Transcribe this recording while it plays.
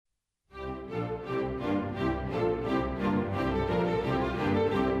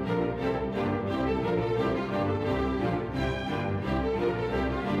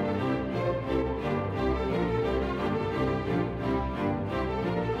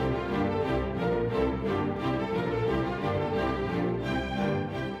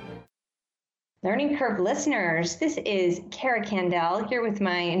Learning Curve listeners, this is Kara Candell here with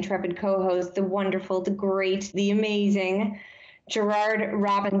my intrepid co-host, the wonderful, the great, the amazing Gerard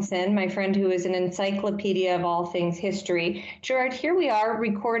Robinson, my friend who is an encyclopedia of all things history. Gerard, here we are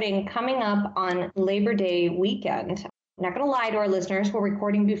recording coming up on Labor Day weekend. I'm not going to lie to our listeners, we're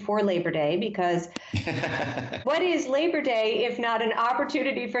recording before Labor Day because what is Labor Day if not an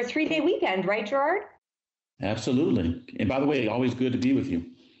opportunity for a 3-day weekend, right, Gerard? Absolutely. And by the way, always good to be with you.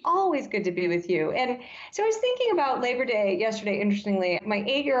 Always good to be with you. And so I was thinking about Labor Day yesterday, interestingly. My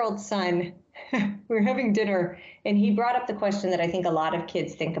 8-year-old son, we were having dinner, and he brought up the question that I think a lot of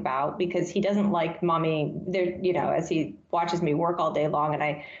kids think about because he doesn't like mommy, there, as he watches me work all day long and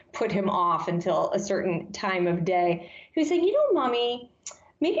I put him off until a certain time of day. He was saying, mommy,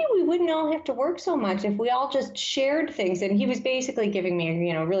 maybe we wouldn't all have to work so much if we all just shared things. And he was basically giving me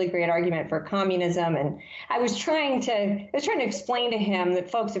a really great argument for communism. And I was trying to explain to him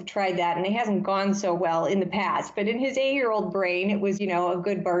that folks have tried that and it hasn't gone so well in the past. But in his 8-year-old brain, it was, a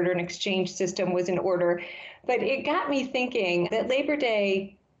good barter and exchange system was in order. But it got me thinking that Labor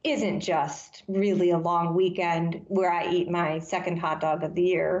Day isn't just really a long weekend where I eat my second hot dog of the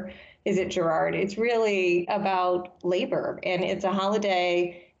year. Is it, Gerard? It's really about labor, and it's a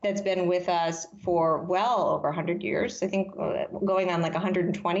holiday that's been with us for well over 100 years. I think going on like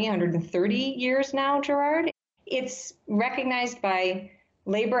 120, 130 years now, Gerard. It's recognized by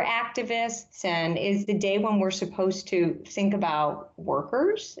labor activists and is the day when we're supposed to think about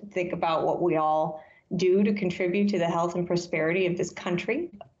workers, think about what we all do to contribute to the health and prosperity of this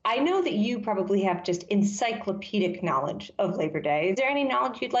country. I know that you probably have just encyclopedic knowledge of Labor Day. Is there any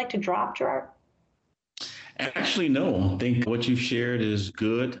knowledge you'd like to drop, Gerard? Actually, no. I think what you've shared is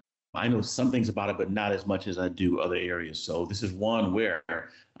good. I know some things about it, but not as much as I do other areas. So this is one where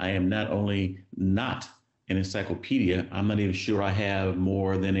I am not only not an encyclopedia, I'm not even sure I have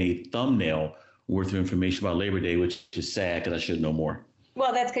more than a thumbnail worth of information about Labor Day, which is sad because I should know more.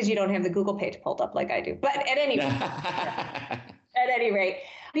 Well, that's because you don't have the Google page pulled up like I do. But at any rate,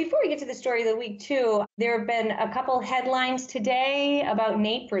 before we get to the story of the week, too, there have been a couple headlines today about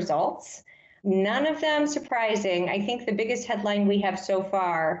NAEP results. None of them surprising. I think the biggest headline we have so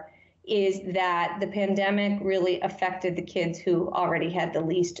far is that the pandemic really affected the kids who already had the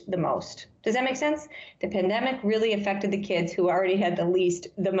least the most. Does that make sense? The pandemic really affected the kids who already had the least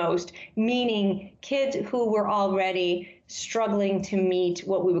the most, meaning kids who were already struggling to meet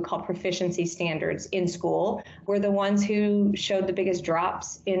what we would call proficiency standards in school were the ones who showed the biggest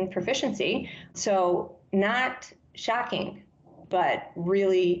drops in proficiency. So not shocking, but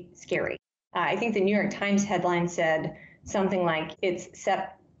really scary. I think the New York Times headline said something like it's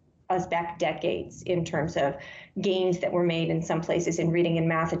set us back decades in terms of gains that were made in some places in reading and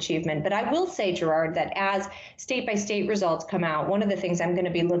math achievement. But I will say, Gerard, that as state by state results come out, one of the things I'm going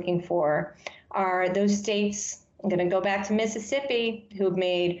to be looking for are those states. I'm going to go back to Mississippi, who have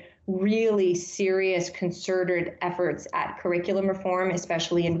made really serious concerted efforts at curriculum reform,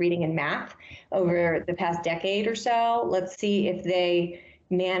 especially in reading and math over the past decade or so. Let's see if they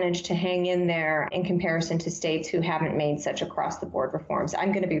manage to hang in there in comparison to states who haven't made such across-the-board reforms.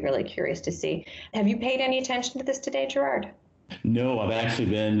 I'm going to be really curious to see. Have you paid any attention to this today, Gerard? No, I've actually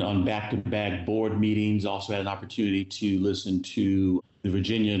been on back-to-back board meetings, also had an opportunity to listen to the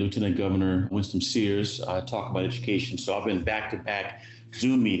Virginia Lieutenant Governor Winston Sears talk about education. So I've been back-to-back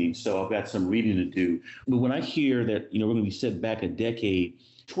Zoom meetings, so I've got some reading to do. But when I hear that, we're going to be set back a decade,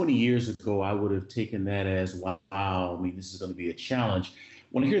 20 years ago, I would have taken that as, wow, this is going to be a challenge.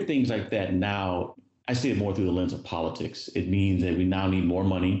 When I hear things like that now, I see it more through the lens of politics. It means that we now need more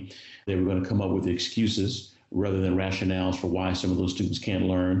money, that we're going to come up with excuses rather than rationales for why some of those students can't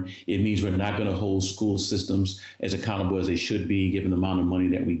learn. It means we're not going to hold school systems as accountable as they should be, given the amount of money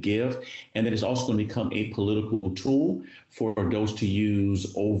that we give. And that it's also going to become a political tool for those to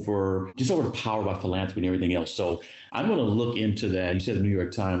use over the power by philanthropy and everything else. So I'm going to look into that. You said the New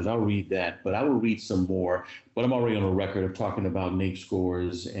York Times. I'll read that, but I will read some more. But I'm already on a record of talking about NAEP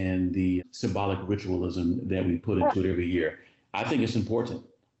scores and the symbolic ritualism that we put into it every year. I think it's important.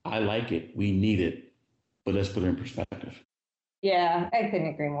 I like it. We need it. But let's put it in perspective. Yeah, I couldn't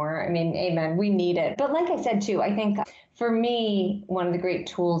agree more. I mean, amen. We need it. But like I said, too, I think for me, one of the great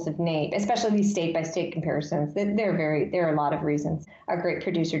tools of NAEP, especially these state-by-state comparisons, there are a lot of reasons. Our great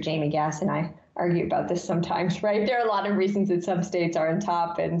producer, Jamie Gass, and I argue about this sometimes, right? There are a lot of reasons that some states are on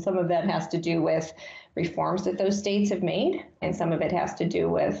top, and some of that has to do with reforms that those states have made, and some of it has to do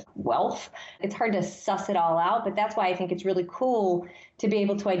with wealth. It's hard to suss it all out, but that's why I think it's really cool to be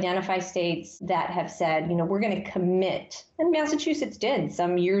able to identify states that have said, we're going to commit, and Massachusetts did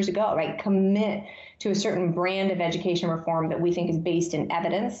some years ago, right? Commit to a certain brand of education reform that we think is based in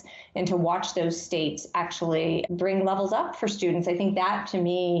evidence, and to watch those states actually bring levels up for students. I think that, to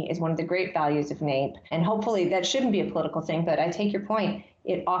me, is one of the great values of NAEP. And hopefully that shouldn't be a political thing, but I take your point.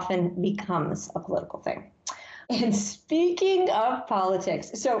 It often becomes a political thing. And speaking of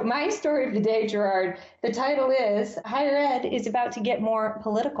politics, so my story of the day, Gerard, the title is Higher Ed is About to Get More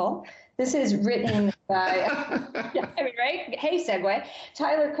Political. This is written by, right? Hey, segue.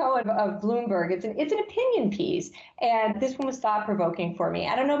 Tyler Cohen of Bloomberg. It's an opinion piece. And this one was thought-provoking for me.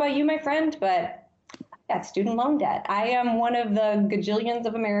 I don't know about you, my friend, but that's student loan debt. I am one of the gajillions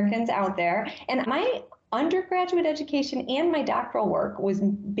of Americans out there. And my undergraduate education and my doctoral work was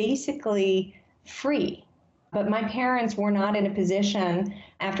basically free. But my parents were not in a position,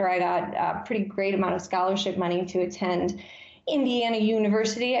 after I got a pretty great amount of scholarship money, to attend Indiana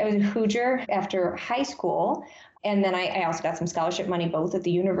University. I was a Hoosier after high school. And then I also got some scholarship money both at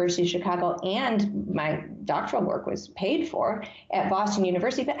the University of Chicago, and my doctoral work was paid for at Boston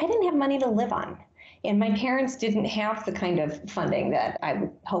University, but I didn't have money to live on. And my parents didn't have the kind of funding that I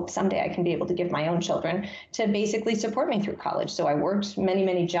would hope someday I can be able to give my own children to basically support me through college. So I worked many,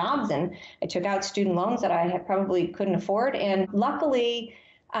 many jobs, and I took out student loans that I probably couldn't afford. And luckily,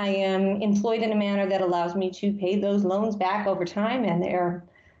 I am employed in a manner that allows me to pay those loans back over time, and they're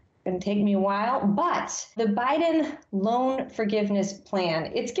going to take me a while. But the Biden loan forgiveness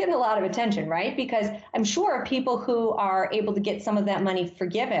plan, it's getting a lot of attention, right? Because I'm sure people who are able to get some of that money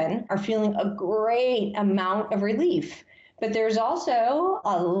forgiven are feeling a great amount of relief. But there's also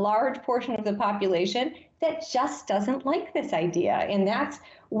a large portion of the population that just doesn't like this idea. And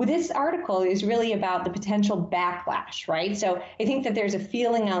this article is really about the potential backlash, right? So I think that there's a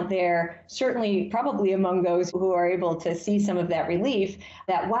feeling out there, certainly probably among those who are able to see some of that relief,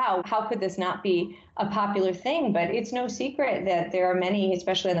 that, wow, how could this not be a popular thing? But it's no secret that there are many,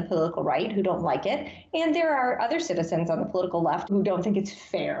 especially on the political right, who don't like it. And there are other citizens on the political left who don't think it's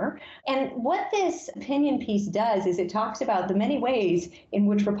fair. And what this opinion piece does is it talks about the many ways in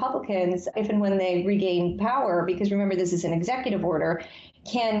which Republicans, if and when they regain power, because remember, this is an executive order,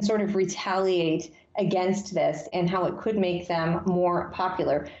 can sort of retaliate against this and how it could make them more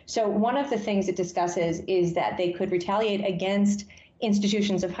popular. So one of the things it discusses is that they could retaliate against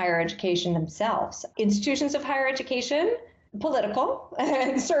institutions of higher education themselves. Institutions of higher education, political,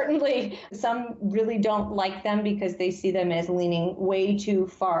 and certainly some really don't like them because they see them as leaning way too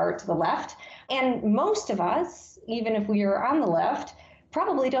far to the left. And most of us, even if we are on the left,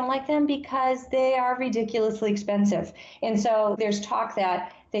 probably don't like them because they are ridiculously expensive. And so there's talk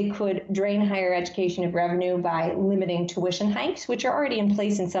that they could drain higher education of revenue by limiting tuition hikes, which are already in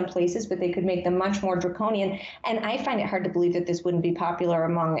place in some places, but they could make them much more draconian. And I find it hard to believe that this wouldn't be popular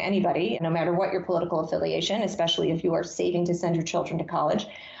among anybody, no matter what your political affiliation, especially if you are saving to send your children to college.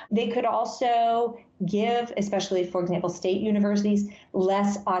 They could also give, especially, for example, state universities,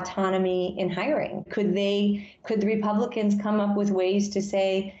 less autonomy in hiring. Could the Republicans come up with ways to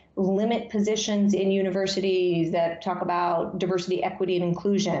say, limit positions in universities that talk about diversity, equity, and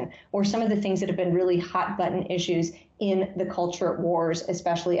inclusion, or some of the things that have been really hot button issues in the culture wars,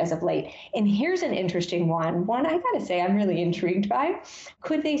 especially as of late? And here's an interesting one I gotta say I'm really intrigued by.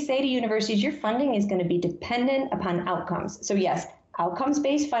 Could they say to universities, your funding is going to be dependent upon outcomes? So yes,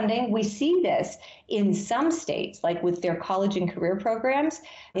 outcomes-based funding. We see this in some states, like with their college and career programs,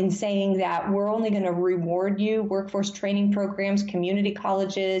 in saying that we're only going to reward you, workforce training programs, community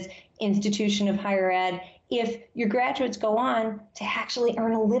colleges, institution of higher ed, if your graduates go on to actually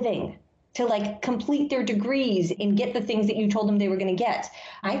earn a living, to complete their degrees and get the things that you told them they were going to get.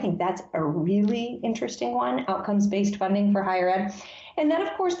 I think that's a really interesting one, outcomes-based funding for higher ed. And then,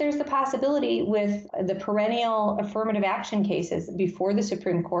 of course, there's the possibility with the perennial affirmative action cases before the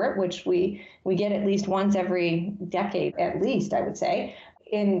Supreme Court, which we get at least once every decade, at least, I would say.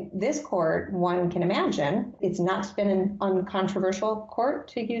 In this court, one can imagine, it's not been an uncontroversial court,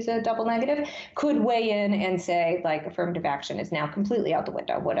 to use a double negative, could weigh in and say, affirmative action is now completely out the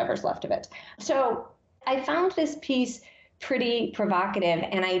window, whatever's left of it. So I found this piece pretty provocative,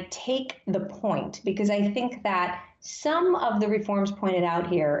 and I take the point because I think that some of the reforms pointed out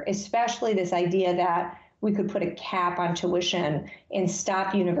here, especially this idea that we could put a cap on tuition and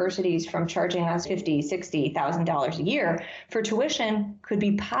stop universities from charging us $50,000, $60,000 a year for tuition, could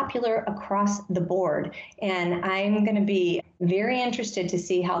be popular across the board. And I'm going to be very interested to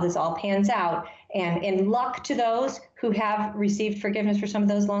see how this all pans out. And in luck to those who have received forgiveness for some of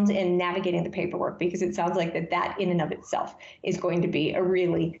those loans and navigating the paperwork, because it sounds like that in and of itself is going to be a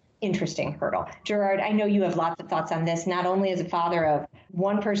really interesting hurdle. Gerard, I know you have lots of thoughts on this, not only as a father of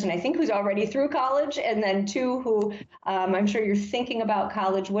one person, I think, who's already through college, and then two who I'm sure you're thinking about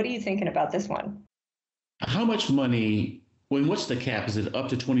college. What are you thinking about this one? How much money, what's the cap? Is it up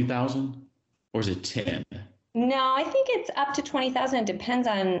to 20,000 or is it 10? No, I think it's up to 20,000. It depends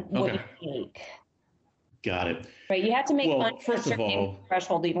on what Okay, you make. got it. Right, you have to make money Well, at a first of certain all,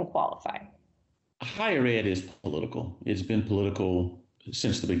 threshold to even qualify. higher ed is political. It's been political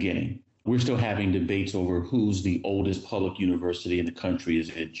since the beginning. We're still having debates over who's the oldest public university in the country. Is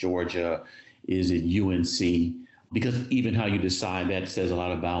it Georgia? Is it UNC? Because even how you decide that says a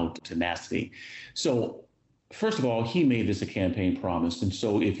lot about tenacity. So, first of all, he made this a campaign promise. And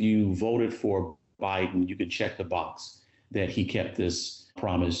so if you voted for Biden, you could check the box that he kept this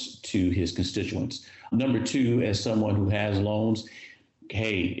promise to his constituents. Number two, as someone who has loans,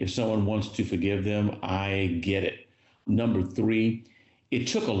 hey, if someone wants to forgive them, I get it. Number three, it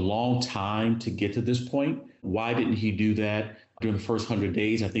took a long time to get to this point. Why didn't he do that during the first 100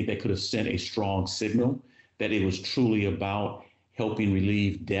 days? I think that could have sent a strong signal that it was truly about helping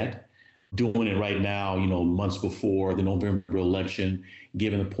relieve debt. Doing it right now, months before the November election,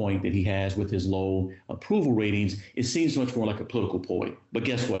 given the point that he has with his low approval ratings, it seems much more like a political ploy. But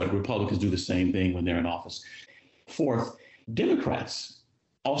guess what? Republicans do the same thing when they're in office. Fourth, Democrats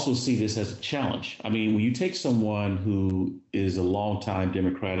also see this as a challenge. I mean, when you take someone who is a longtime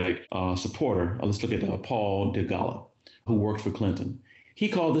Democratic supporter, let's look at Paul DeGala, who worked for Clinton. He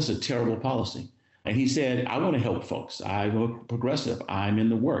called this a terrible policy. And he said, I want to help folks. I'm a progressive. I'm in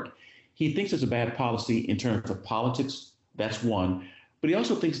the work. He thinks it's a bad policy in terms of politics. That's one. But he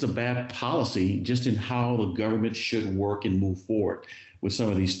also thinks it's a bad policy just in how the government should work and move forward with some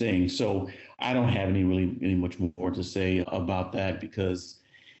of these things. So I don't have any much more to say about that because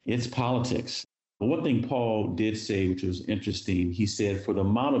it's politics. But one thing Paul did say, which was interesting, he said for the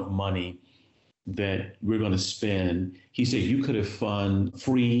amount of money that we're going to spend, he said you could have funded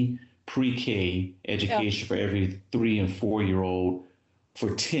free pre-K education for every 3 and 4-year-old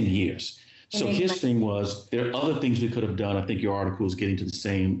for 10 years. So his thing was there are other things we could have done. I think your article is getting to the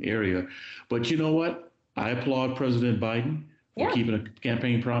same area. But you know what? I applaud President Biden for keeping a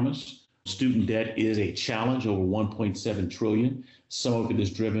campaign promise. Student debt is a challenge, over 1.7 trillion. Some of it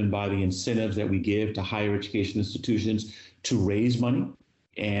is driven by the incentives that we give to higher education institutions to raise money.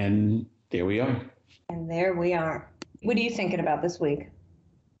 And there we are. And there we are. What are you thinking about this week?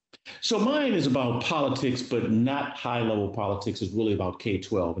 So mine is about politics, but not high-level politics. It's really about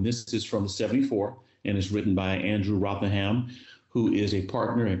K-12. And this is from the 74, and it's written by Andrew Rotherham, who is a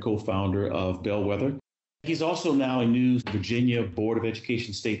partner and co-founder of Bellwether. He's also now a new Virginia Board of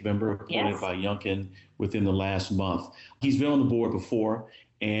Education state member appointed by Youngkin within the last month. He's been on the board before,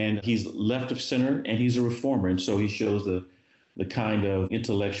 and he's left of center, and he's a reformer. And so he shows the kind of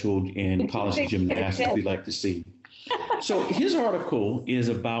intellectual and policy gymnastics we like to see. So his article is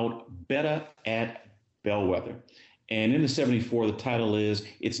about better at Bellwether. And in the 74, the title is,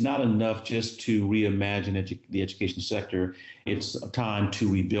 It's Not Enough Just to Reimagine the Education Sector. It's time to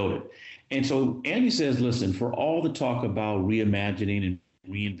rebuild it. And so Andy says, listen, for all the talk about reimagining and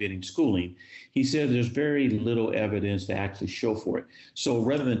reinventing schooling, he said there's very little evidence to actually show for it. So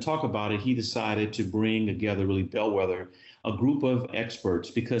rather than talk about it, he decided to bring together really Bellwether, a group of experts,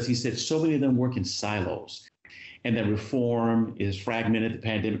 because he said so many of them work in silos. And that reform is fragmented. The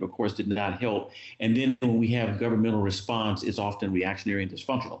pandemic, of course, did not help. And then when we have governmental response, it's often reactionary and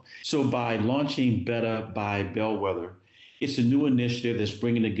dysfunctional. So by launching Better by Bellwether, it's a new initiative that's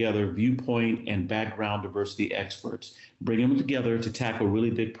bringing together viewpoint and background diversity experts, bringing them together to tackle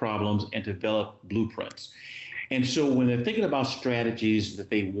really big problems and develop blueprints. And so when they're thinking about strategies that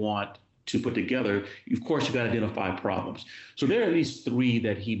they want to put together, of course, you got to identify problems. So there are at least 3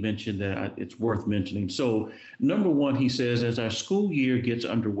 that he mentioned that it's worth mentioning. So number 1, he says, as our school year gets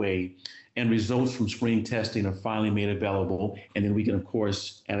underway and results from spring testing are finally made available, and then we can, of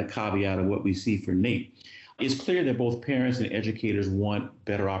course, add a caveat of what we see for NAEP, it's clear that both parents and educators want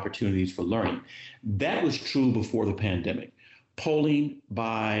better opportunities for learning. That was true before the pandemic. Polling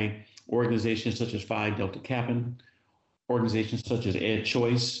by organizations such as Phi Delta Kappan, organizations such as Ed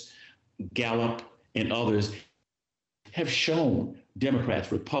Choice, Gallup, and others have shown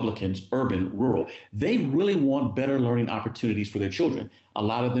Democrats, Republicans, urban, rural, they really want better learning opportunities for their children. A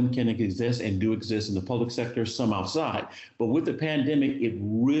lot of them can exist and do exist in the public sector, some outside. But with the pandemic, it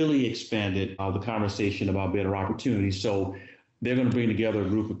really expanded the conversation about better opportunities. So they're going to bring together a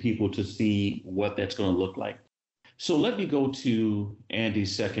group of people to see what that's going to look like. So let me go to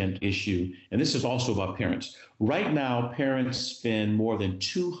Andy's second issue, and this is also about parents. Right now, parents spend more than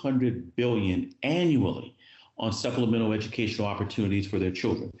 $200 billion annually on supplemental educational opportunities for their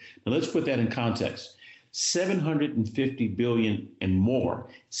children. Now let's put that in context. 750 billion and more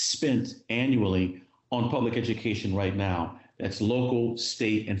spent annually on public education right now. That's local,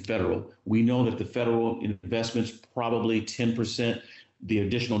 state, and federal. We know that the federal investment's probably 10%, the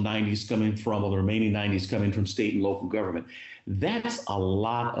additional 90s coming from, or the remaining 90s coming from state and local government. That's a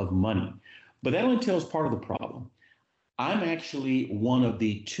lot of money, but that only tells part of the problem. I'm actually one of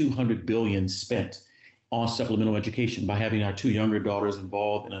the 200 billion spent on supplemental education by having our two younger daughters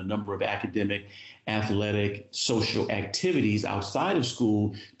involved in a number of academic, athletic, social activities outside of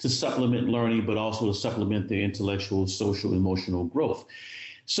school to supplement learning, but also to supplement their intellectual, social, emotional growth.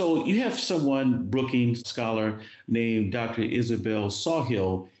 So you have someone, Brookings scholar named Dr. Isabel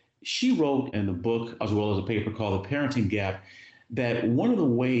Sawhill. She wrote in a book, as well as a paper called The Parenting Gap, that one of the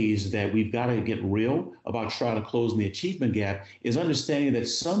ways that we've got to get real about trying to close the achievement gap is understanding that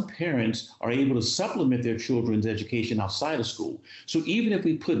some parents are able to supplement their children's education outside of school. So even if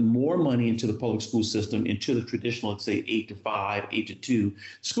we put more money into the public school system, into the traditional, let's say 8 to 5, 8 to 2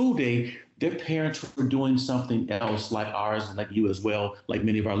 school day, their parents were doing something else like ours and like you as well, like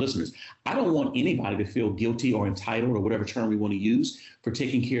many of our listeners. I don't want anybody to feel guilty or entitled, or whatever term we want to use, for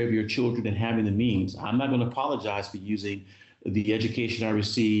taking care of your children and having the means. I'm not going to apologize for using the education I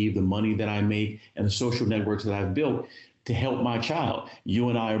receive, the money that I make, and the social networks that I've built to help my child. You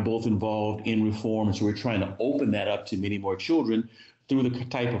and I are both involved in reform, and so we're trying to open that up to many more children through the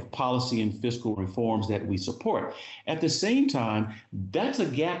type of policy and fiscal reforms that we support. At the same time, that's a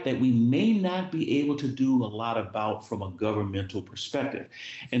gap that we may not be able to do a lot about from a governmental perspective.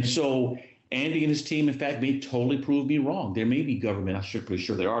 And so Andy and his team, in fact, may totally prove me wrong. There may be government, I'm pretty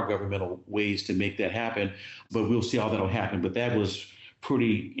sure there are governmental ways to make that happen, but we'll see how that'll happen. But that was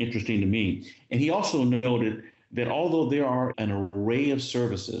pretty interesting to me. And he also noted that although there are an array of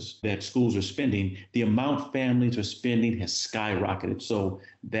services that schools are spending, the amount families are spending has skyrocketed. So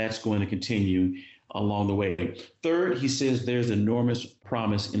that's going to continue along the way. Third, he says there's enormous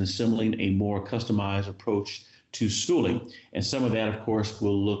promise in assembling a more customized approach to schooling. And some of that, of course,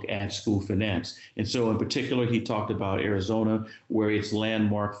 will look at school finance. And so in particular, he talked about Arizona, where its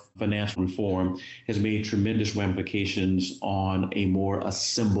landmark financial reform has made tremendous ramifications on a more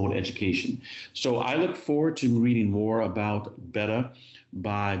assembled education. So I look forward to reading more about Better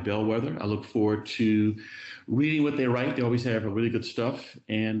by Bellwether. I look forward to reading what they write. They always have really good stuff,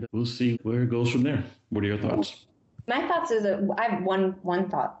 and we'll see where it goes from there. What are your thoughts? My thoughts is that I have one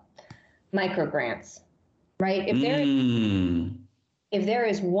thought: micro grants. Right? If there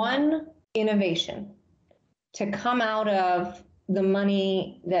is one innovation to come out of the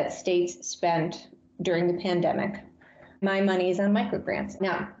money that states spent during the pandemic, my money is on microgrants.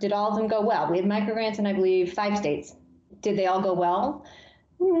 Now, did all of them go well? We had microgrants in, I believe, 5 states. Did they all go well?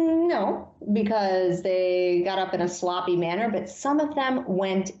 No, because they got up in a sloppy manner, but some of them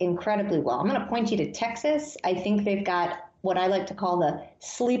went incredibly well. I'm going to point you to Texas. I think they've got what I like to call the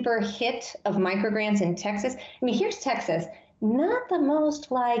sleeper hit of microgrants in Texas. I mean, here's Texas, not the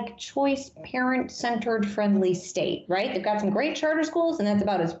most like choice parent-centered friendly state, right? They've got some great charter schools, and that's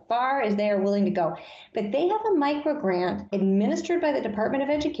about as far as they are willing to go. But they have a microgrant administered by the Department of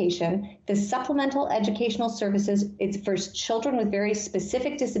Education, the Supplemental Educational Services. It's for children with very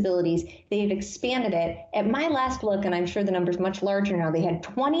specific disabilities. They've expanded it. At my last look, and I'm sure the number's much larger now, they had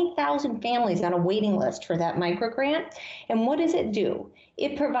 20,000 families on a waiting list for that microgrant. And what does it do?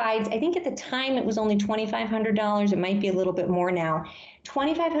 It provides, I think at the time it was only $2,500. It might be a little bit more now.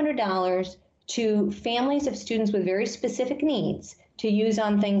 $2,500 to families of students with very specific needs to use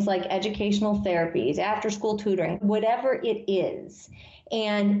on things like educational therapies, after-school tutoring, whatever it is.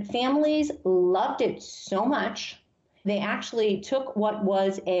 And families loved it so much. They actually took what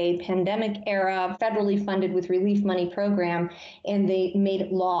was a pandemic era, federally funded with relief money program, and they made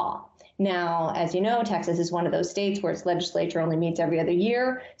it law. Now, as you know, Texas is one of those states where its legislature only meets every other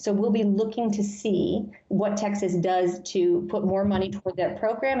year. So we'll be looking to see what Texas does to put more money toward that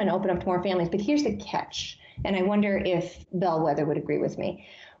program and open up to more families. But here's the catch, and I wonder if Bellwether would agree with me.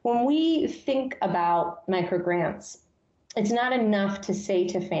 When we think about microgrants, it's not enough to say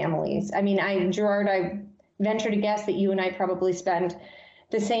to families. I mean, Gerard, I venture to guess that you and I probably spend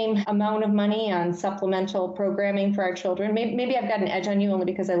the same amount of money on supplemental programming for our children. Maybe I've got an edge on you only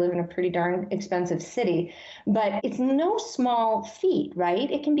because I live in a pretty darn expensive city, but it's no small feat,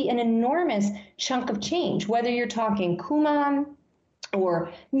 right? It can be an enormous chunk of change, whether you're talking Kumon,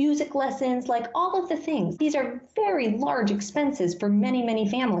 or music lessons, like all of the things. These are very large expenses for many, many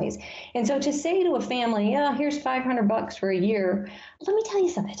families. And so to say to a family, yeah, here's $500 for a year, let me tell you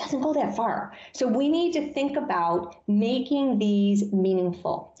something, it doesn't go that far. So we need to think about making these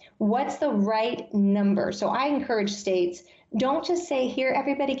meaningful. What's the right number? So I encourage states, don't just say here,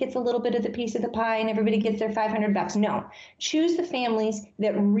 everybody gets a little bit of the piece of the pie and everybody gets their $500. No, choose the families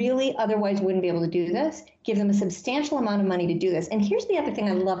that really otherwise wouldn't be able to do this. Give them a substantial amount of money to do this. And here's the other thing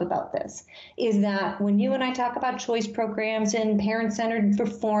I love about this is that when you and I talk about choice programs and parent-centered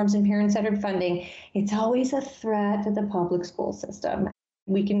reforms and parent-centered funding, it's always a threat to the public school system.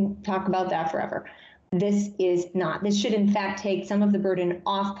 We can talk about that forever. This is not. This should, in fact, take some of the burden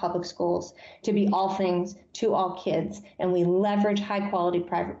off public schools to be all things to all kids. And we leverage high-quality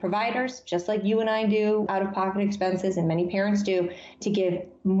private providers, just like you and I do, out-of-pocket expenses, and many parents do, to give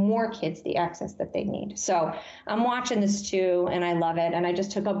more kids the access that they need. So I'm watching this too, and I love it. And I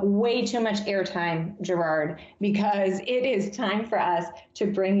just took up way too much airtime, Gerard, because it is time for us to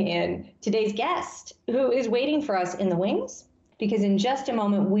bring in today's guest, who is waiting for us in the wings. Because in just a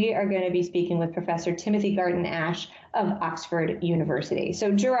moment, we are going to be speaking with Professor Timothy Garton Ash of Oxford University.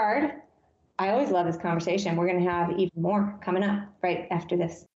 So Gerard, I always love this conversation. We're going to have even more coming up right after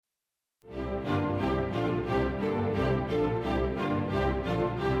this.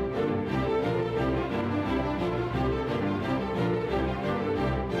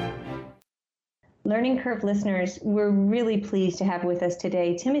 Learning Curve listeners, we're really pleased to have with us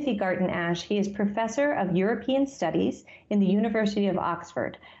today Timothy Garton Ash. He is Professor of European Studies in the University of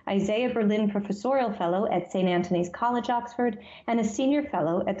Oxford, Isaiah Berlin Professorial Fellow at St. Antony's College, Oxford, and a Senior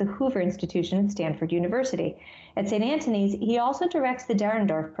Fellow at the Hoover Institution at Stanford University. At St. Antony's, he also directs the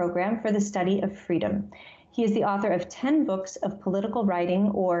Dahrendorf Program for the Study of Freedom. He is the author of 10 books of political writing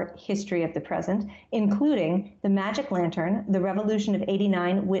or history of the present, including The Magic Lantern, The Revolution of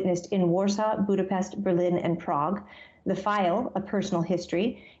 '89 Witnessed in Warsaw, Budapest, Berlin, and Prague, The File, A Personal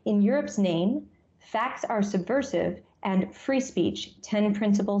History, In Europe's Name, Facts Are Subversive, and Free Speech, 10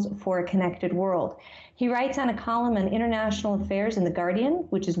 Principles for a Connected World. He writes on a column on international affairs in The Guardian,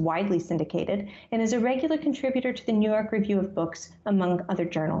 which is widely syndicated, and is a regular contributor to the New York Review of Books, among other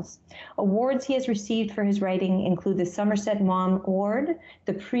journals. Awards he has received for his writing include the Somerset Maugham Award,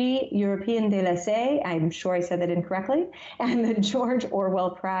 the Prix Européen de l'Essai, I'm sure I said that incorrectly, and the George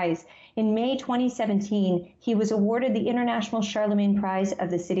Orwell Prize. In May 2017, he was awarded the International Charlemagne Prize of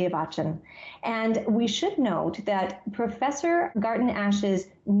the City of Aachen. And we should note that Professor Garton Ash's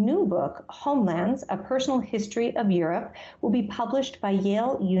new book, Homelands, A Personal History of Europe, will be published by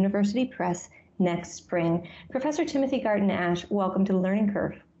Yale University Press next spring. Professor Timothy Garton Ash, welcome to the Learning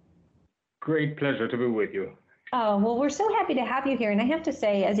Curve. Great pleasure to be with you. Oh, well, we're so happy to have you here. And I have to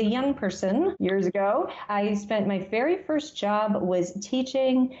say, as a young person years ago, I spent my very first job was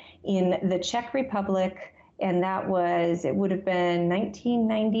teaching in the Czech Republic. And that was, it would have been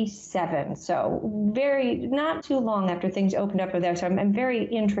 1997. So not too long after things opened up over there. So I'm very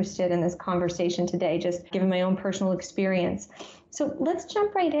interested in this conversation today, just given my own personal experience. So let's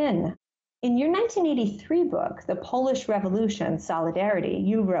jump right in. In your 1983 book, The Polish Revolution, Solidarity,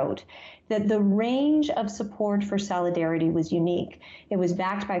 you wrote that the range of support for solidarity was unique. It was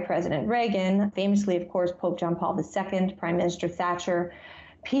backed by President Reagan, famously, of course, Pope John Paul II, Prime Minister Thatcher,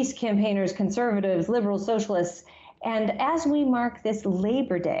 peace campaigners, conservatives, liberals, socialists. And as we mark this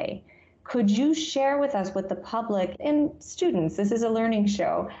Labor Day, could you share with us what the public and students, this is a learning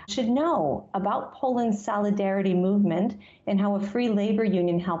show, should know about Poland's solidarity movement and how a free labor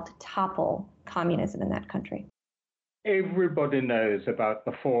union helped topple communism in that country? Everybody knows about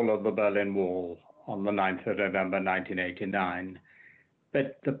the fall of the Berlin Wall on the 9th of November 1989.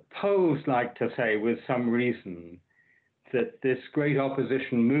 But the Poles like to say with some reason that this great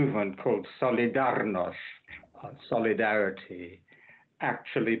opposition movement called Solidarność, solidarity,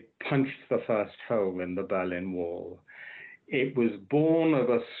 actually punched the first hole in the Berlin Wall. It was born of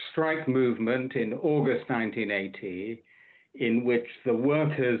a strike movement in August 1980, in which the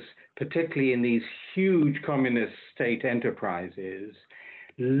workers, particularly in these huge communist state enterprises,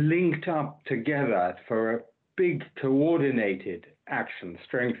 linked up together for a big coordinated action,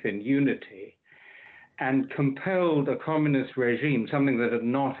 strength in unity, and compelled a communist regime, something that had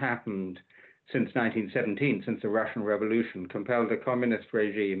not happened since 1917, since the Russian Revolution, compelled a communist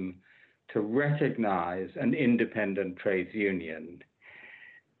regime to recognize an independent trades union.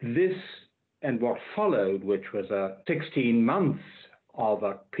 This and what followed, which was 16 months of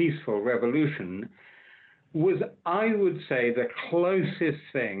a peaceful revolution, was, I would say, the closest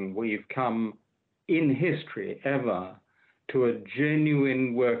thing we've come in history ever to a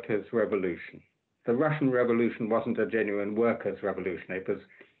genuine workers' revolution. the Russian Revolution wasn't a genuine workers' revolution. It was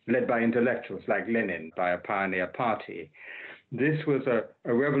led by intellectuals like Lenin, by a pioneer party. This was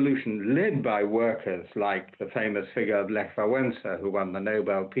a revolution led by workers like the famous figure of Lech Walesa, who won the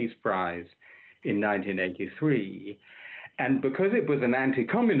Nobel Peace Prize in 1983. And because it was an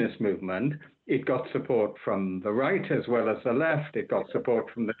anti-communist movement, it got support from the right as well as the left. It got support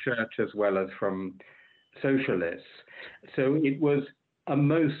from the church as well as from socialists. So it was a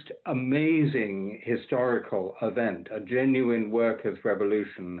most amazing historical event, a genuine workers'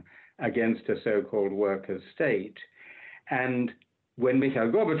 revolution against a so-called workers' state. And when Mikhail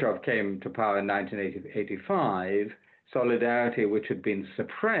Gorbachev came to power in 1985, Solidarity, which had been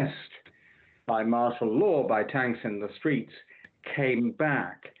suppressed by martial law, by tanks in the streets, came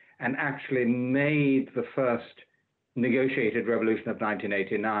back and actually made the first negotiated revolution of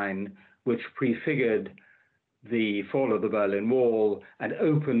 1989, which prefigured the fall of the Berlin Wall and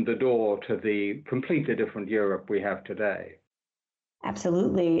opened the door to the completely different Europe we have today.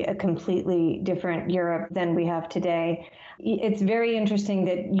 Absolutely, a completely different Europe than we have today. It's very interesting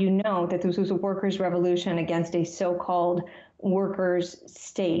that you know that this was a workers' revolution against a so-called workers'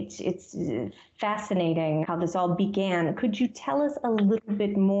 state. It's fascinating how this all began. Could you tell us a little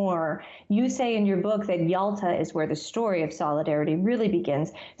bit more? You say in your book that Yalta is where the story of solidarity really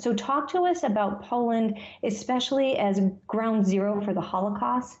begins. So talk to us about Poland, especially as ground zero for the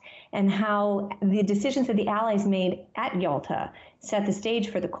Holocaust, and how the decisions that the Allies made at Yalta set the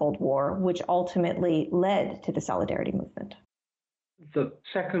stage for the Cold War, which ultimately led to the Solidarity movement. The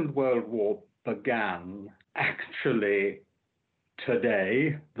Second World War began actually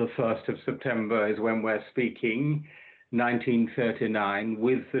today. The 1st of September is when we're speaking, 1939,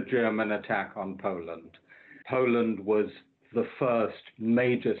 with the German attack on Poland. Poland was the first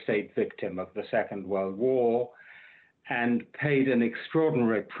major state victim of the Second World War and paid an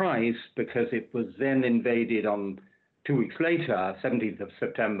extraordinary price because it was then invaded on 2 weeks later, 17th of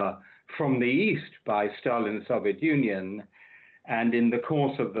September, from the east by Stalin's Soviet Union. And in the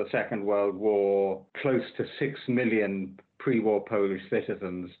course of the Second World War, close to 6 million pre-war Polish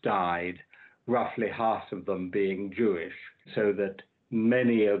citizens died, roughly half of them being Jewish, so that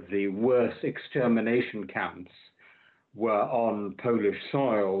many of the worst extermination camps were on Polish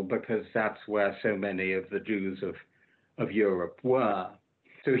soil because that's where so many of the Jews of Europe were.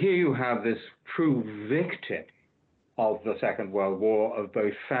 So here you have this true victim of the Second World War, of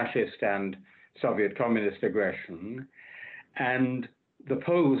both fascist and Soviet communist aggression. And the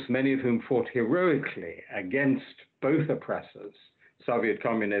Poles, many of whom fought heroically against both oppressors, Soviet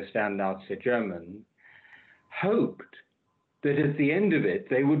communist and Nazi German, hoped that at the end of it,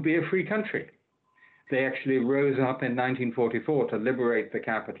 they would be a free country. They actually rose up in 1944 to liberate the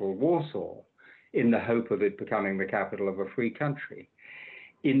capital, Warsaw, in the hope of it becoming the capital of a free country.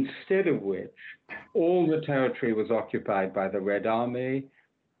 Instead of which, all the territory was occupied by the Red Army.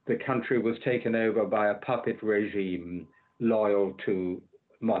 The country was taken over by a puppet regime loyal to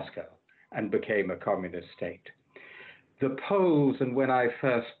Moscow and became a communist state. The Poles, and when I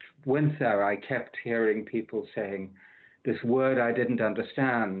first went there, I kept hearing people saying this word I didn't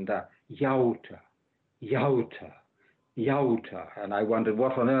understand, Yalta, Yalta, Yalta. And I wondered,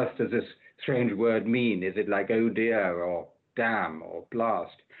 what on earth does this strange word mean? Is it like oh dear or damn or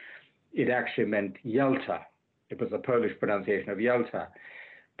blast? It actually meant Yalta. It was a Polish pronunciation of Yalta.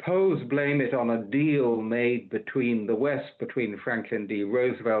 Poles blame it on a deal made between the West, between Franklin D.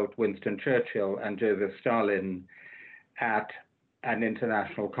 Roosevelt, Winston Churchill, and Joseph Stalin at an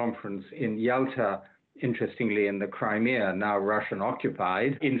international conference in Yalta, interestingly in the Crimea, now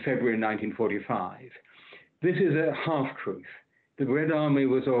Russian-occupied, in February 1945. This is a half-truth. The Red Army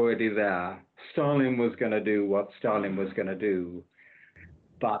was already there. Stalin was going to do what Stalin was going to do.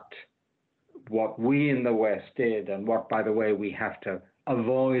 But what we in the West did, and what, by the way, we have to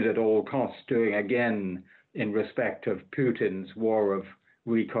avoid at all costs doing again in respect of Putin's war of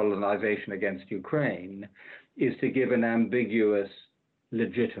recolonization against Ukraine, is to give an ambiguous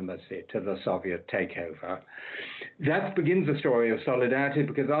legitimacy to the Soviet takeover. That begins the story of Solidarity,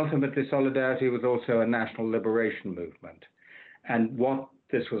 because ultimately Solidarity was also a national liberation movement. And what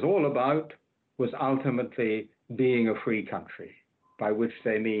this was all about was ultimately being a free country, by which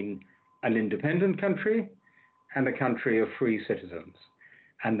they mean an independent country and a country of free citizens.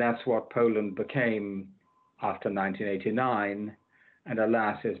 And that's what Poland became after 1989, and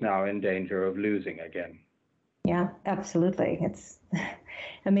alas, is now in danger of losing again. Yeah, absolutely. It's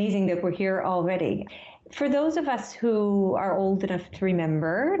amazing that we're here already. For those of us who are old enough to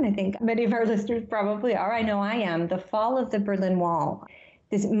remember, and I think many of our listeners probably are, I know I am, the fall of the Berlin Wall.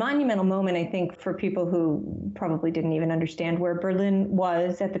 this monumental moment, I think, for people who probably didn't even understand where Berlin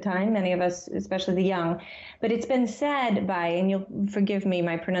was at the time, many of us, especially the young. But it's been said by, and you'll forgive me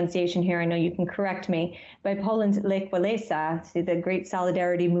my pronunciation here, I know you can correct me, by Poland's Lech Walesa, the great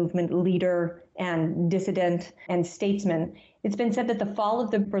solidarity movement leader and dissident and statesman. It's been said that the fall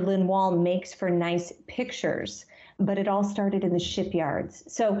of the Berlin Wall makes for nice pictures, but it all started in the shipyards.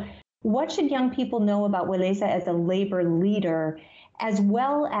 So what should young people know about Walesa as a labor leader, as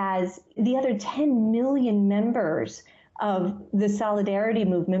well as the other 10 million members of the Solidarity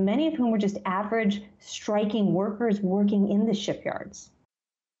movement, many of whom were just average striking workers working in the shipyards?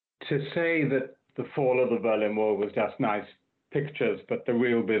 To say that the fall of the Berlin Wall was just nice pictures, but the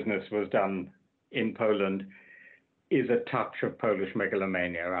real business was done in Poland is a touch of Polish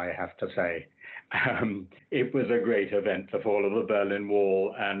megalomania, I have to say. It was a great event, the fall of the Berlin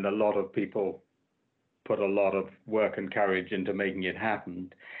Wall, and a lot of people put a lot of work and courage into making it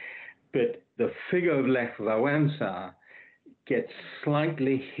happen. But the figure of Lech Wałęsa gets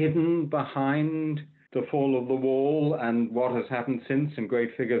slightly hidden behind the fall of the wall and what has happened since, and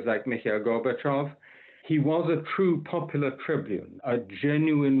great figures like Mikhail Gorbachev. He was a true popular tribune, a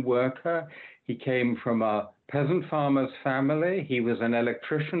genuine worker. He came from a peasant farmer's family. He was an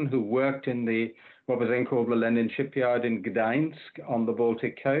electrician who worked in what was then called the Lenin shipyard in Gdańsk on the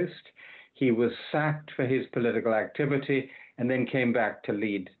Baltic coast. He was sacked for his political activity and then came back to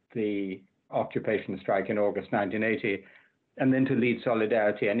lead the occupation strike in August 1980 and then to lead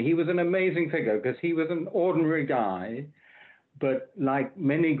Solidarity. And he was an amazing figure because he was an ordinary guy, but like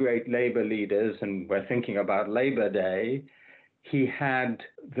many great labor leaders, and we're thinking about Labor Day, he had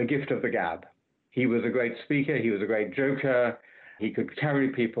the gift of the gab. He was a great speaker, he was a great joker, he could carry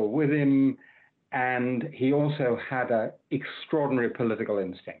people with him, and he also had an extraordinary political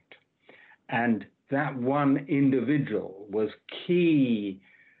instinct. And that one individual was key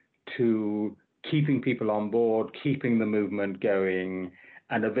to keeping people on board, keeping the movement going,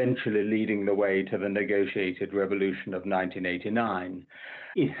 and eventually leading the way to the negotiated revolution of 1989.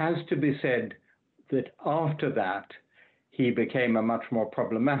 It has to be said that after that, he became a much more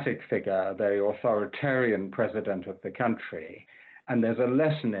problematic figure, a very authoritarian president of the country. And there's a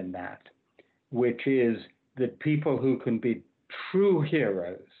lesson in that, which is that people who can be true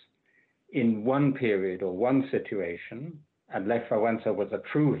heroes in one period or one situation, and Lech Wałęsa was a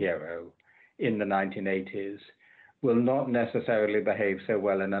true hero in the 1980s, will not necessarily behave so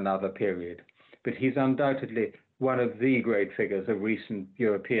well in another period. But he's undoubtedly one of the great figures of recent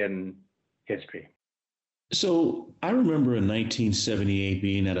European history. So I remember in 1978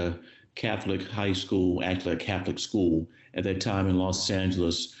 being at a Catholic high school, actually a Catholic school at that time in Los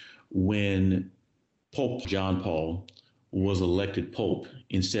Angeles, when Pope John Paul was elected Pope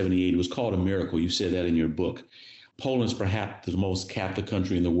in 78. It was called a miracle. You said that in your book. Poland's perhaps the most Catholic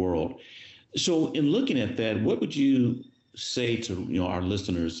country in the world. So in looking at that, what would you say to our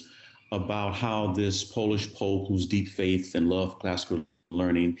listeners about how this Polish Pope, whose deep faith and love for classical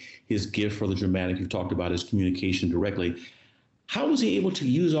learning, his gift for the dramatic, you've talked about his communication directly, how was he able to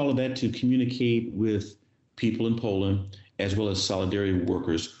use all of that to communicate with people in Poland, as well as solidarity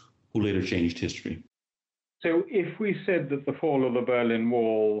workers who later changed history? So if we said that the fall of the Berlin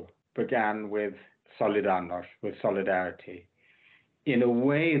Wall began with Solidarność, with solidarity, in a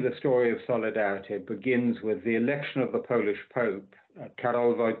way, the story of solidarity begins with the election of the Polish Pope,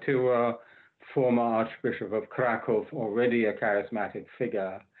 Karol Wojtyła, former Archbishop of Krakow, already a charismatic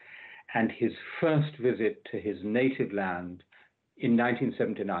figure, and his first visit to his native land in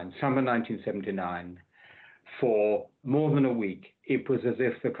 1979, summer 1979, for more than a week. It was as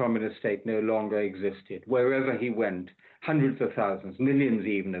if the communist state no longer existed. Wherever he went, hundreds of thousands, millions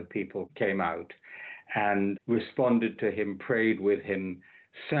even of people came out and responded to him, prayed with him,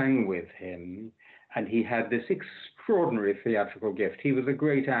 sang with him, and he had this extraordinary theatrical gift. He was a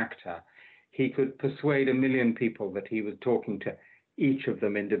great actor. He could persuade 1 million people that he was talking to each of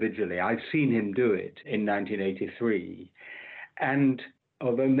them individually. I've seen him do it in 1983. And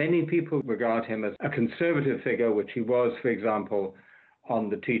although many people regard him as a conservative figure, which he was, for example, on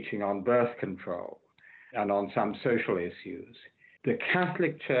the teaching on birth control and on some social issues, the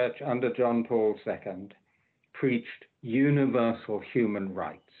Catholic Church under John Paul II preached universal human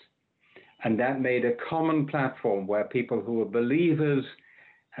rights. And that made a common platform where people who were believers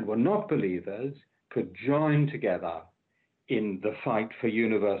and were not believers could join together in the fight for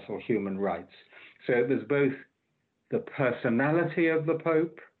universal human rights. So it was both the personality of the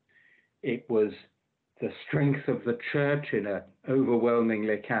Pope, it was the strength of the Church in an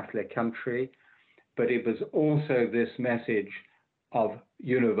overwhelmingly Catholic country, but it was also this message of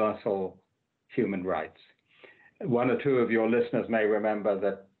universal human rights. One or two of your listeners may remember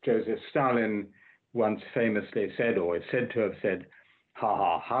that Joseph Stalin once famously said, or is said to have said,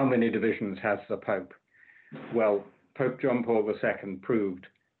 how many divisions has the Pope? Well, Pope John Paul II proved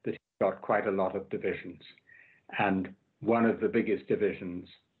that he got quite a lot of divisions. And one of the biggest divisions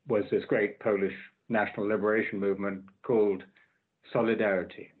was this great Polish national liberation movement called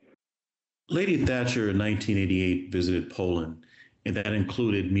Solidarity. Lady Thatcher in 1988 visited Poland, and that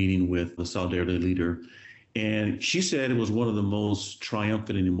included meeting with the Solidarity leader. And she said it was one of the most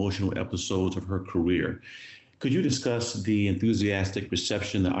triumphant and emotional episodes of her career. Could you discuss the enthusiastic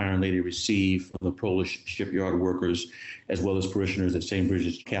reception the Iron Lady received from the Polish shipyard workers, as well as parishioners at St.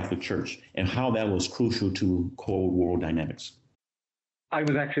 Bridget's Catholic Church, and how that was crucial to Cold War dynamics? I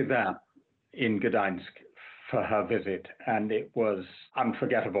was actually there in Gdańsk for her visit, and it was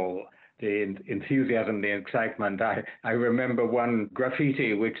unforgettable. The enthusiasm, the excitement. I remember one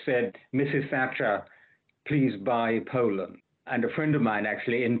graffiti which said, "Mrs. Thatcher, please buy Poland." And a friend of mine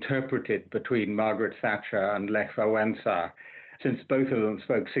actually interpreted between Margaret Thatcher and Lech Walesa. Since both of them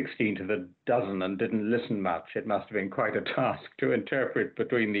spoke 16 to the dozen and didn't listen much, it must have been quite a task to interpret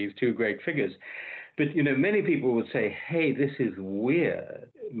between these two great figures. But, many people would say, hey, this is weird.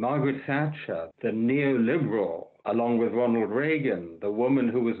 Margaret Thatcher, the neoliberal, along with Ronald Reagan, the woman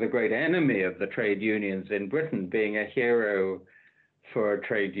who was the great enemy of the trade unions in Britain, being a hero for a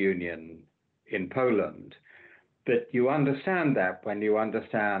trade union in Poland. But you understand that when you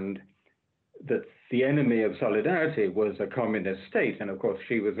understand that the enemy of Solidarity was a communist state. And of course,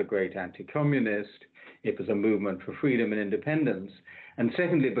 she was a great anti-communist. It was a movement for freedom and independence. And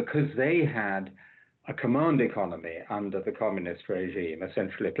secondly, because they had a command economy under the communist regime, a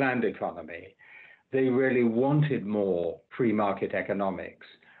centrally planned economy, they really wanted more free market economics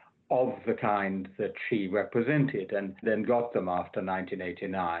of the kind that she represented, and then got them after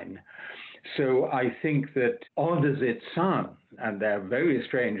 1989. So I think that, odd as it sounds, and they're very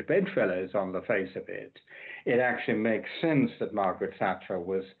strange bedfellows on the face of it, it actually makes sense that Margaret Thatcher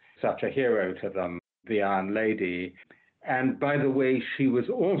was such a hero to them, the Iron Lady. And by the way, she was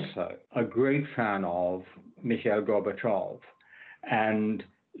also a great fan of Mikhail Gorbachev. And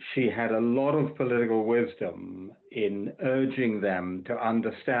she had a lot of political wisdom in urging them to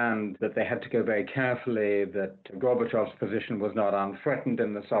understand that they had to go very carefully, that Gorbachev's position was not unthreatened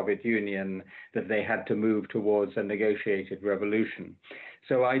in the Soviet Union, that they had to move towards a negotiated revolution.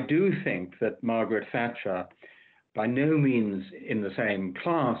 So I do think that Margaret Thatcher, by no means in the same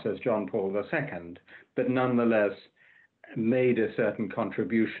class as John Paul II, but nonetheless made a certain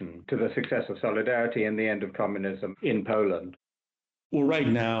contribution to the success of Solidarity and the end of communism in Poland. Well, right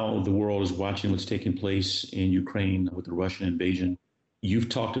now, the world is watching what's taking place in Ukraine with the Russian invasion. You've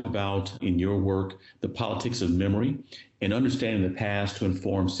talked about in your work the politics of memory and understanding the past to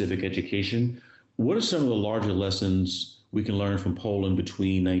inform civic education. What are some of the larger lessons we can learn from Poland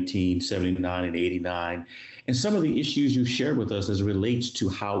between 1979 and 89, and some of the issues you've shared with us as it relates to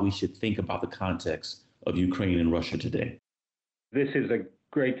how we should think about the context of Ukraine and Russia today? This is a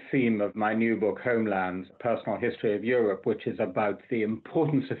great theme of my new book, Homelands, Personal History of Europe, which is about the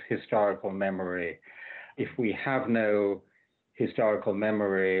importance of historical memory. If we have no historical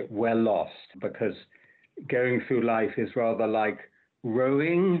memory, we're lost, because going through life is rather like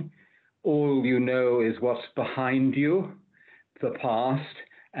rowing. All you know is what's behind you, the past,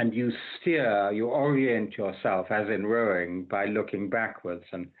 and you steer, you orient yourself, as in rowing, by looking backwards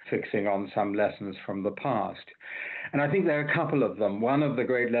and fixing on some lessons from the past. And I think there are a couple of them. One of the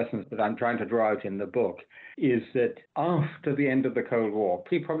great lessons that I'm trying to draw out in the book is that after the end of the Cold War,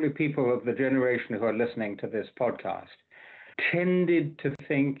 probably people of the generation who are listening to this podcast tended to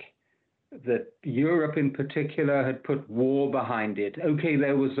think that Europe in particular had put war behind it. Okay,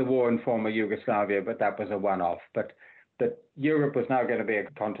 there was the war in former Yugoslavia, but that was a one-off. But that Europe was now going to be a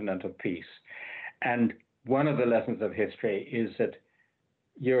continent of peace. And one of the lessons of history is that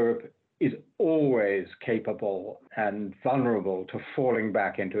Europe is always capable and vulnerable to falling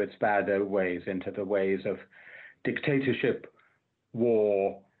back into its bad ways, into the ways of dictatorship,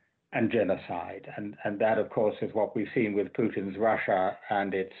 war, and genocide. And that, of course, is what we've seen with Putin's Russia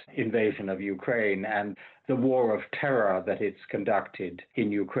and its invasion of Ukraine and the war of terror that it's conducted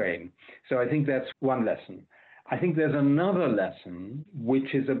in Ukraine. So I think that's one lesson. I think there's another lesson,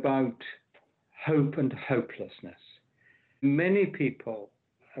 which is about hope and hopelessness. Many people,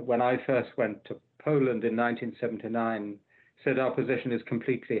 when I first went to Poland in 1979, said our position is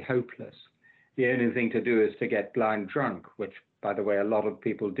completely hopeless. The only thing to do is to get blind drunk, which, by the way, a lot of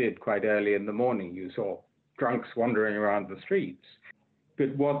people did quite early in the morning. You saw drunks wandering around the streets.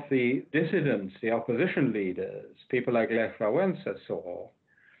 But what the dissidents, the opposition leaders, people like Lech Walesa saw,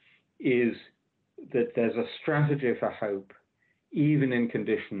 is that there's a strategy for hope, even in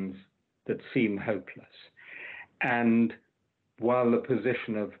conditions that seem hopeless. And while the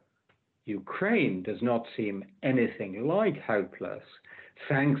position of Ukraine does not seem anything like hopeless,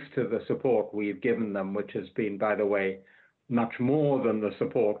 thanks to the support we've given them, which has been, by the way, much more than the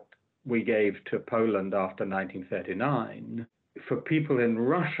support we gave to Poland after 1939, for people in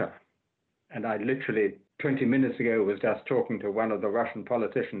Russia, and I literally 20 minutes ago was just talking to one of the Russian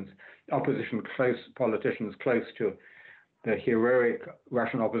politicians, politicians close to the heroic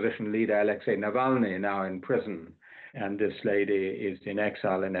Russian opposition leader Alexei Navalny, now in prison, and this lady is in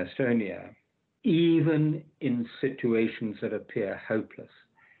exile in Estonia. Even in situations that appear hopeless,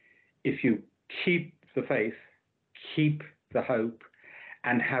 if you keep the faith, keep the hope,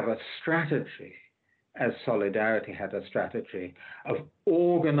 and have a strategy, as Solidarity had a strategy, of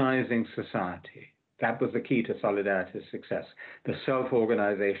organizing society. That was the key to Solidarity's success, the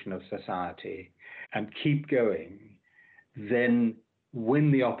self-organization of society, and keep going. Then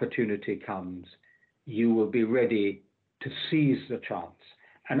when the opportunity comes, you will be ready to seize the chance.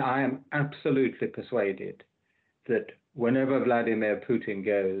 And I am absolutely persuaded that whenever Vladimir Putin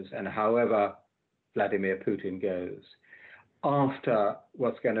goes, and however Vladimir Putin goes, after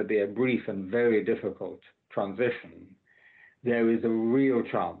what's going to be a brief and very difficult transition, there is a real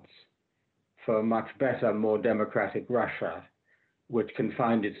chance for a much better, more democratic Russia, which can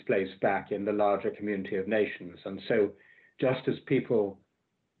find its place back in the larger community of nations. And so just as people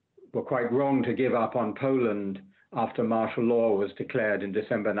were quite wrong to give up on Poland after martial law was declared in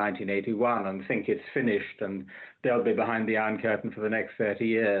December 1981 and think it's finished and they'll be behind the Iron Curtain for the next 30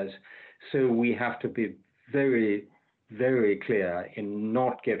 years, so we have to be very, very clear in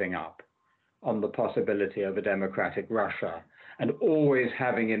not giving up on the possibility of a democratic Russia, and always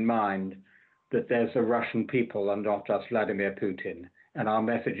having in mind that there's the Russian people and not just Vladimir Putin. And our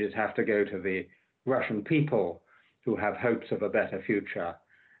messages have to go to the Russian people who have hopes of a better future,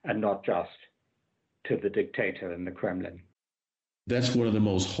 and not just to the dictator in the Kremlin. That's one of the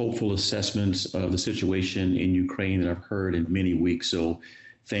most hopeful assessments of the situation in Ukraine that I've heard in many weeks. So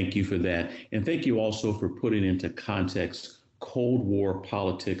thank you for that. And thank you also for putting into context Cold War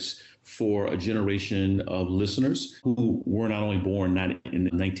politics for a generation of listeners who were not only born not in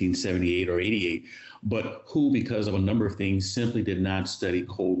 1978 or 88, but who, because of a number of things, simply did not study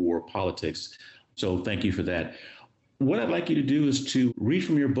Cold War politics. So thank you for that. What I'd like you to do is to read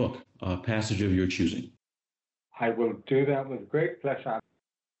from your book, a passage of your choosing. I will do that with great pleasure.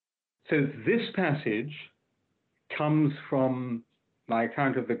 So this passage comes from my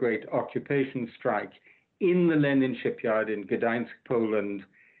account of the great occupation strike in the Lenin shipyard in Gdańsk, Poland,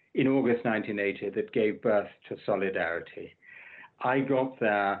 in August 1980, that gave birth to Solidarity. I got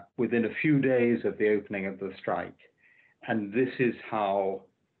there within a few days of the opening of the strike, and this is how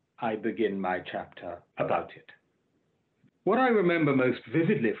I begin my chapter about it. What I remember most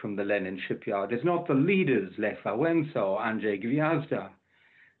vividly from the Lenin shipyard is not the leaders, Lech Walesa or Andrzej Gwiazda,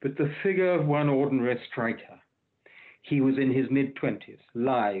 but the figure of one ordinary striker. He was in his mid-20s,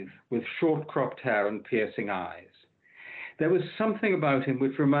 lithe, with short cropped hair and piercing eyes. There was something about him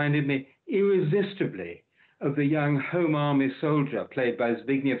which reminded me irresistibly of the young Home Army soldier played by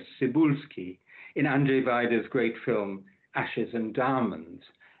Zbigniew Cybulski in Andrzej Wajda's great film Ashes and Diamonds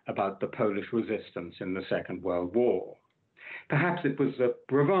about the Polish resistance in the Second World War. Perhaps it was the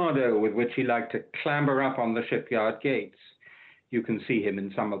bravado with which he liked to clamber up on the shipyard gates. You can see him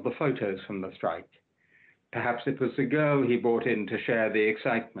in some of the photos from the strike. Perhaps it was the girl he brought in to share the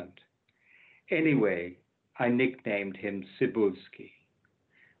excitement. Anyway, I nicknamed him Cybulski.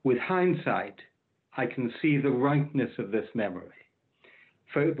 With hindsight, I can see the rightness of this memory,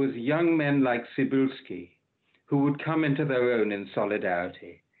 for it was young men like Cybulski who would come into their own in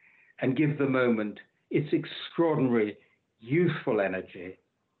Solidarity and give the moment its extraordinary youthful energy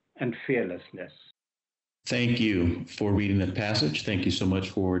and fearlessness. Thank you for reading that passage. Thank you so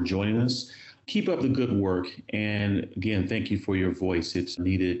much for joining us. Keep up the good work. And again, thank you for your voice. It's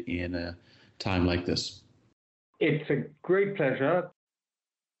needed in a time like this. It's a great pleasure.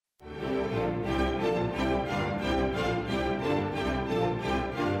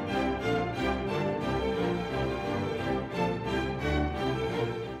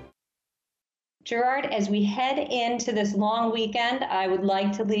 Gerard, as we head into this long weekend, I would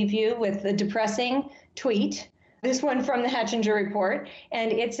like to leave you with the depressing tweet, this one from the Hatchinger Report,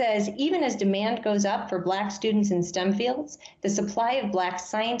 and it says, even as demand goes up for Black students in STEM fields, the supply of Black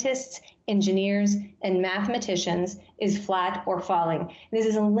scientists, engineers, and mathematicians is flat or falling. This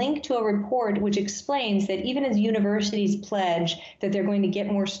is a link to a report which explains that even as universities pledge that they're going to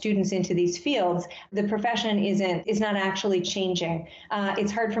get more students into these fields, the profession is not actually changing.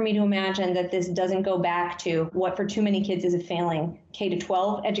 It's hard for me to imagine that this doesn't go back to what for too many kids is a failing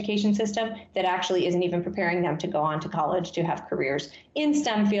K-12 education system that actually isn't even preparing them to go on to college to have careers in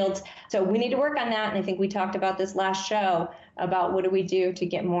STEM fields. So we need to work on that. And I think we talked about this last show about what do we do to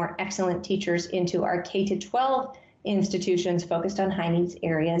get more excellent teachers into our K-12 institutions focused on high needs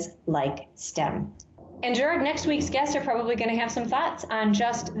areas like STEM. And Gerard, next week's guests are probably going to have some thoughts on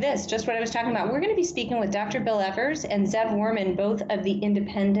just this, just what I was talking about. We're going to be speaking with Dr. Bill Evers and Zev Warman, both of the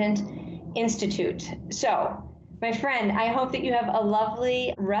Independent Institute. So, my friend, I hope that you have a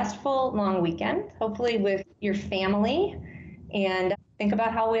lovely, restful, long weekend, hopefully with your family, and think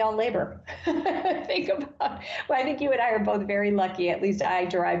about how we all labor. I think you and I are both very lucky. At least I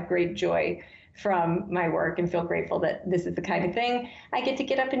derive great joy from my work and feel grateful that this is the kind of thing I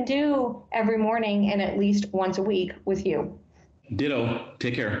get up and do every morning and at least once a week with you. Ditto.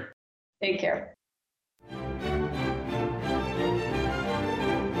 Take care. Take care.